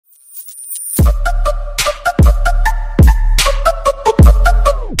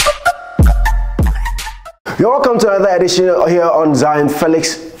You're welcome to another edition here on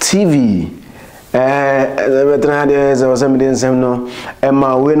Zionfelix TV.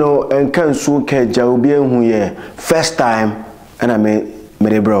 First time, and I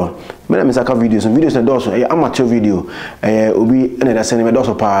made bro. I make videos and videos and also amateur video. Obi and I send me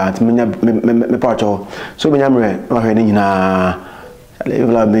also part. Me part. So me na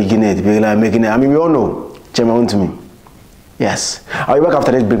making it. I mean, we all know. Chema Wontumi. Yes. I'll be back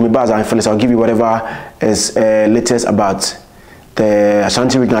after this break. Me buzz and Felix. I'll give you whatever is latest about the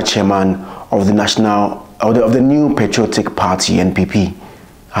Ashanti Regional Chairman of the National of the new Patriotic Party (NPP).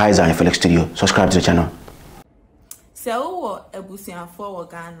 Hi, Zionfelix Studio. Subscribe to the channel. So, Ebusian for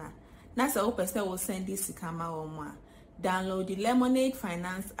Ghana. Na se o pese wo send this kama o mo. Download the Lemonade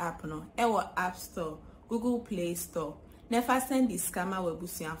Finance app no. Ewo App Store, Google Play Store. Never send this kama we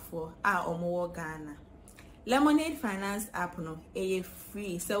Ebusian for omo Ghana. Lemonade Finance app no,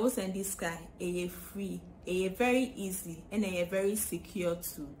 free. So we send this guy, free, very easy, and very secure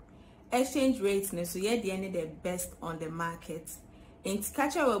too. Exchange rates no, so the best on the market. And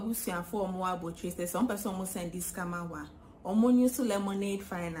catch our Busian for more about trace. Some person will send this camera or more use to Lemonade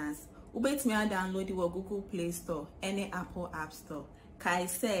Finance. Ubet me download it Google Play Store, any Apple App Store. Kai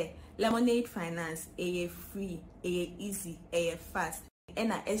say Lemonade Finance, free, easy, fast.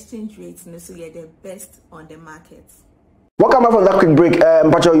 And our exchange rates no, so the best on the market. Welcome back from that quick break.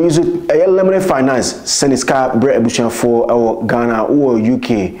 But you use it Lemonade Finance, send its car bread ebution for our Ghana or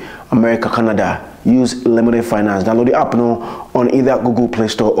UK, America, Canada. Use Lemonade Finance. Download the app no on either Google Play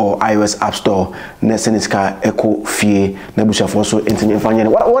Store or iOS App Store. Send its car echo fee nebution for so internet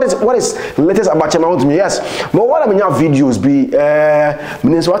finding. What is latest about Chema Wontumi? Yes, but what I mean your videos be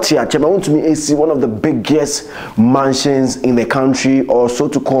means what here Chema Wontumi is one of the biggest mansions in the country, or so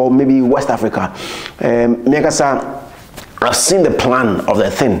to call maybe West Africa. I've seen the plan of the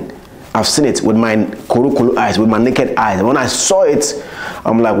thing. I've seen it with my kuru eyes, with my naked eyes. When I saw it,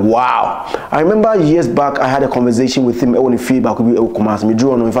 I'm like, wow. I remember years back, I had a conversation with him. When feedback would be Kumasi.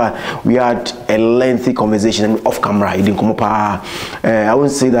 We had a lengthy conversation off camera. He didn't come up. I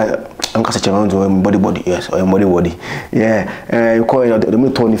wouldn't say that. I'm going to body, yes, or body. Yeah, you call it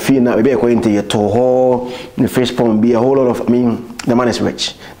the Tony Fee now. Maybe according to your Toho, the face palm be a whole lot of. I mean, the man is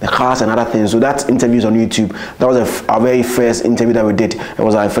rich, the cars and other things. So that interviews on YouTube. That was our very first interview that we did. It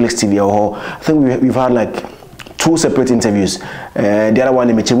was on Felix TV. I think we've had like 2 separate interviews. The other one,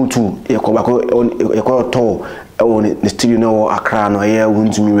 the Mechemu 2. You call Toho on the studio no Accra no here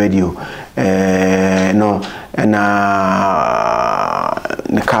Wontumi Radio. No and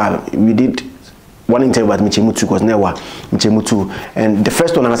the car we did one interview about Mechemu 2 because never Mechemu 2, and the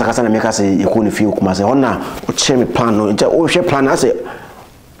first one I was make us say you couldn't feel Kumasi. On now share me plan no share plan I say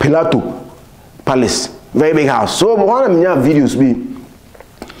Pilato Palace, very big house. So one of my videos be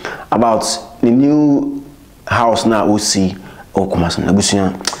about the new house now we see Kumasi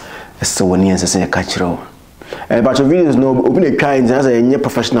Nabusian. It's so one year say catch row. But your videos no open a kind as a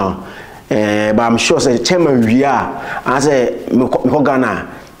professional. But I'm sure say chairman we are as a Ghana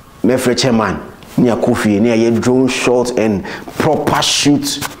me free chairman near Kofi near your drone shot and proper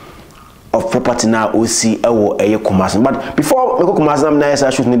shoot of property now we see Kumasi. But before we go Kumasi, I'm nice I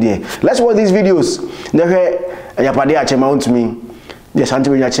shoot there. Let's watch these videos. Never Yapade Chema Wontumi, the Ashanti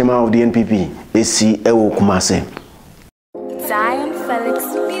Regional Chairman of the NPP. They see Kumasi. Zionfelix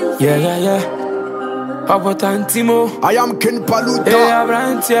music. Yeah. I am Ken Paluta. Yeah,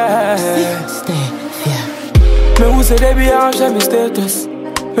 brand, yeah. Me who say they be out, share me status.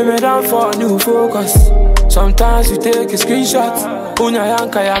 Me down for a new focus. Sometimes you take a screenshot. Unya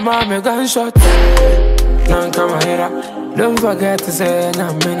yanka ya mama gunshot. Nanka mahera. Don't forget to say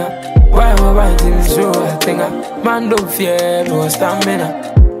na mina. Why am I to show a thing? Man don't fear no stamina.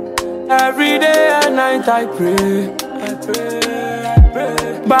 Every day and night I pray.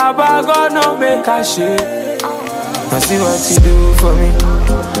 Baba God no make a shit. I see what you do for me,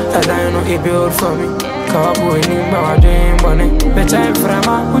 and I know you build for me. Kawabu in my dream bunny. The time from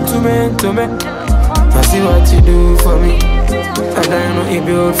my Wontumi to me. I see what you do for me, and I know you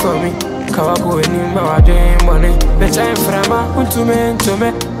build for me. Kawabu in my dream bunny. The time from my Wontumi to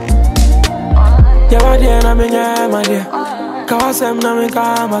me. Yawadi na menya my dear. Kawasem na me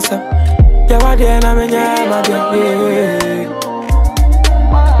kamasem. Yawadi na menya my dear.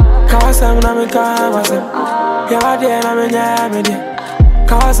 Kawasam na me kamasem. Yawadi na menya my dear.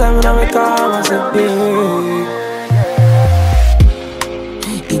 Kawasam na me kamasem.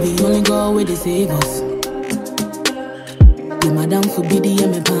 If you only go with the savers, the madam forbid the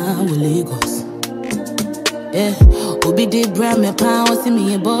me pan with Lagos. Yeah, Obi the brand me pan was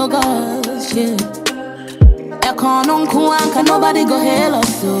me a bogus. Yeah, I can't on can nobody go hell or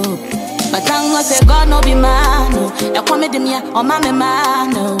so. But tango say God no be man, no. You come with me, oh my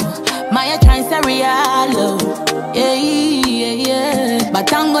man, no. My trying to real, yeah, yeah, yeah. But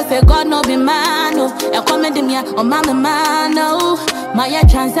tango say God no be man, no. You come with me, oh my man, no. My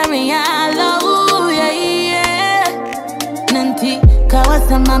trying to real, yeah, yeah. Nanti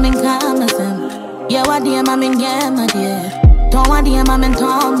kawasa mamin kamasam, yeah, what dear mamin yeah, my dear. Don't want dear mamin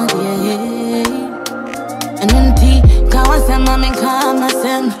Tom, my dear. And nanti kawasa mamin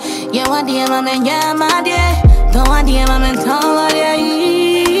kamasam, yeah, what dear mamin yeah, my dear. Don't want dear mamin Tom, my dear.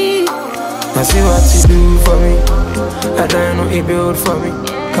 I see what you do for me. I don't know it build for me.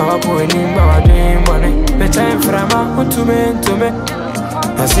 Kawapo in my dream money. The time for a man to me.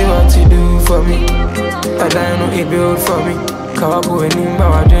 I see what you do for me. I don't know it build for me. Kawapo in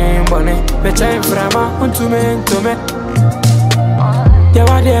my dream money. The time for a man to me.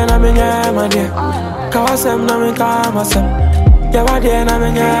 Yawa dear na me nya ma dear. Kawasem na me kamasem. Yawa dear na me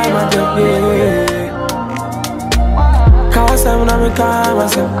nya ma dear. Kawasem na me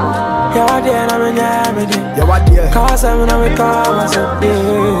kamasem. Yawa dear na me nya ma dear. Yawa dear. Kawasem na me kamasem.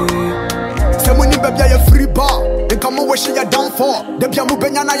 Someone in baby a free bar. They come away she a down for. The piano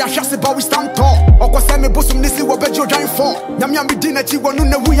benyana ya shasi ba we stand tall. Oko se me bosom nisi wo bejo join for. Nyam be dinner chi wonu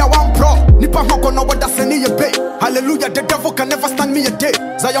ne we ya one pro. Nipa hoko no wada se ni ye be. Hallelujah, the devil can never stand me a day.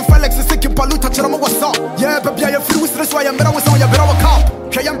 Zionfelix is sick in paluta chirama what's up. Yeah, baby I free with stress why I'm better with on ya better walk up.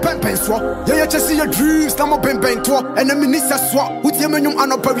 Kayam pen so. Yeah, just see your dreams, na mo ben to. And the minister so. Uti emenum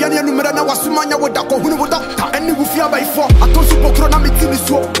anopariani numera na wasumanya wodako hunu wodaka. Any wu fear by four. Atonsu pokro na mitini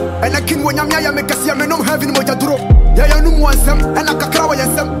so. And a king when yamya ya make us yamenum heaven mo jaduro. Yeah, you know one sem, and I can cry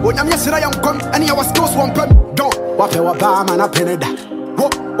some. When I'm yes, I am come, and you was close one pen. Don't wapewa bam and a peneda.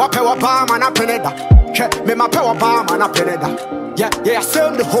 Wapewa bam and a peneda. Check me my power bam and a peneda. Yeah, I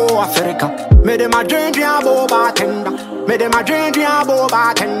sell the whole Africa. Made them a drink, diabo bartender. Made them a drink, diabo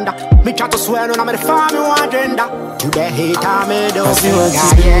bartender. Me try to swear on the farm, you agenda. You the hater, me do. I see what you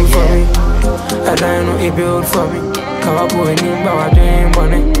do for me. I don't know it build for me. Kawabu in my dream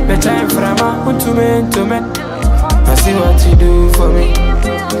money. The time for a man to me. I see what you do for me.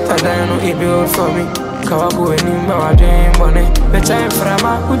 I don't know it build for me. Kawabu in my dream money. The time for a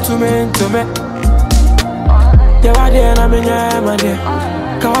man to me. Yawa dear na me nya ma dear.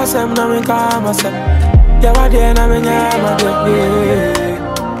 Kawasem na me kamasem. Yawa dear na me nya ma dear.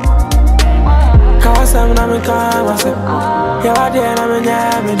 Kawasem na me kamasem. Yawa dear na me nya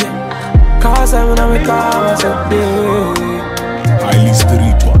ma dear. Kawasem na me kamasem. Highly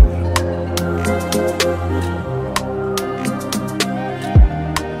spiritual.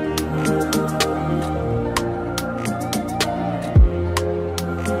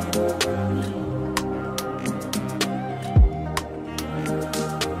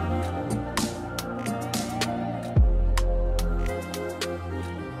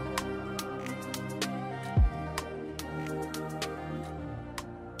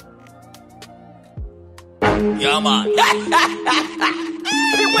 Yeah, man.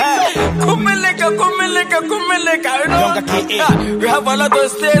 Kumeleka. You know, we have a lot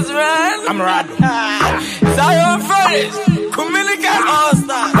of stays, man. I'm rad. Zionfelix. Kumeleka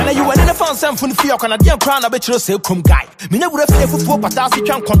all-star. And you were in the phone, some from the Canadian crown, I bet you say, come guy. Me never have to for but I see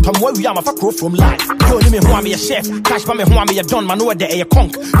can come where we are a crow from life. You only me who am a chef, cash by me who am a don, man, where they a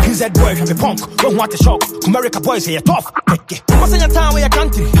conk. He's that boy, have a punk. Don't want to shock. America boys say a tough. What's in your town where your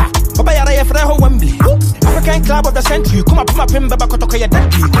country? Papa, I have a Wembley. African club of the century. Come up, my pimba, Bakotoka,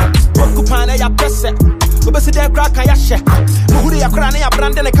 deadly. What Kupana, ya press it. We see their crack, I share. Muhuri, Akrania,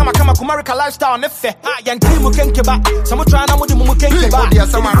 Brandon, a America lifestyle, Nefe. I am Kim Mukenkiba. Some trying to move Mukenkiba.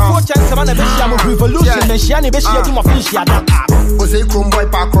 Four chance of an revolution, and Shani Bishia to my fish. Was a boy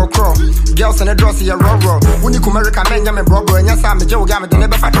park or crow. Girls and a drossy a row. When you come America, men, I'm a brother, and yes, I'm a Joe Gamma, the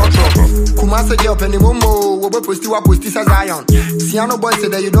never fat or Kumasi girl, Penny Momo, what was to up with this Zion. Siano boy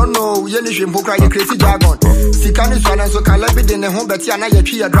said that you don't know, Yenish and Poker, you crazy dragon. Sikani Swan and so can let it in the home, but Yana, you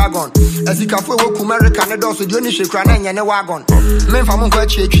tree a dragon. As he can work America, and also Yenish Cranan and a wagon. Men from Uncle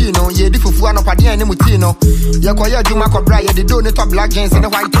Chino, ye different one of Padia and Mutino. Yakoya Juma Cobra, the donut of black jeans and a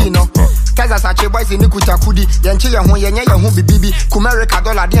white tino. Kaza Sache boys in Nikuta Kudi, Yanchia Hoyanya, who be Bibi, Kumerica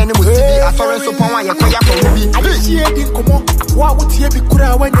dollar, the animal TV, a foreign so on Yakoya Ruby. I see it in Como. What would you be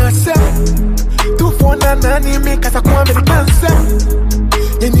Kura when you say? 2 4 9 make us a comedy cancer.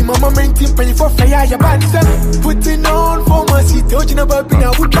 Any mama maintain penny for fire, your banter. Putting on for my seat, touching about being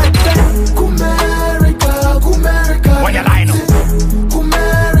a wood like that. Kumerica. What you line up?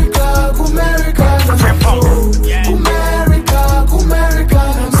 Kumerica.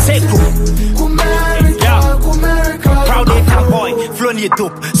 Kumerica. Say Kumerica. Proud boy, flow me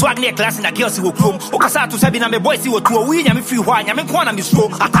dope. Swag near class in the girls who come. Okasa to Sabina, my boys who to a win, I'm free wine, I'm in corner, me slow.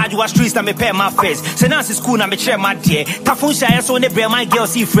 I told you a streets that me pay my face. Senance school, I'm a chair, my dear. Tafunshire, so never my girl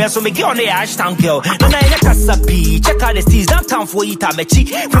see friends, so me get on the Ashtown girl. Then I let us be. Check out the steez, downtown for it, I'm a cheek.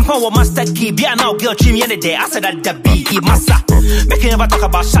 From Power Master Key, be a now girl, trim any day. I said that the B, massa. Make never talk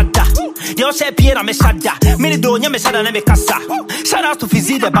about Shada. They all say Pierre, I'm a Shada. Many don't, I'm a Shada, I'm a Casa. Shout out to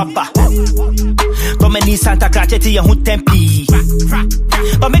Fizzy the Baba. Domini Santa Cracheti, and who tempi.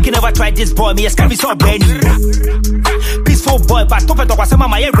 But make you never try this boy, me a scary so benny. Peaceful boy, but top of was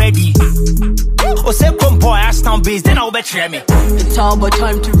my ready. Or say come boy, Ashtown base, then I'll betray me. It's our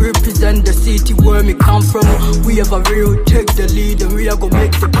time to represent the city where me come from. We have a real take the lead and we are gonna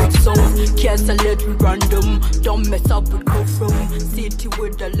make the big songs. Can't let me random, don't mess up with go from city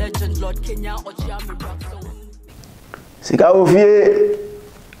with the legend, Lord Kenya or Jamie rap song. Sika ofie.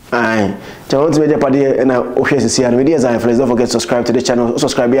 Aye. Channel to media party and official and media Zionfelix. Don't forget to subscribe to the channel.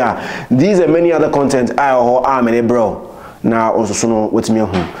 Subscribe here. These and many other content I or am bro. Now also soon with me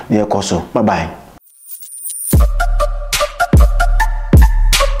near Koso. Bye bye.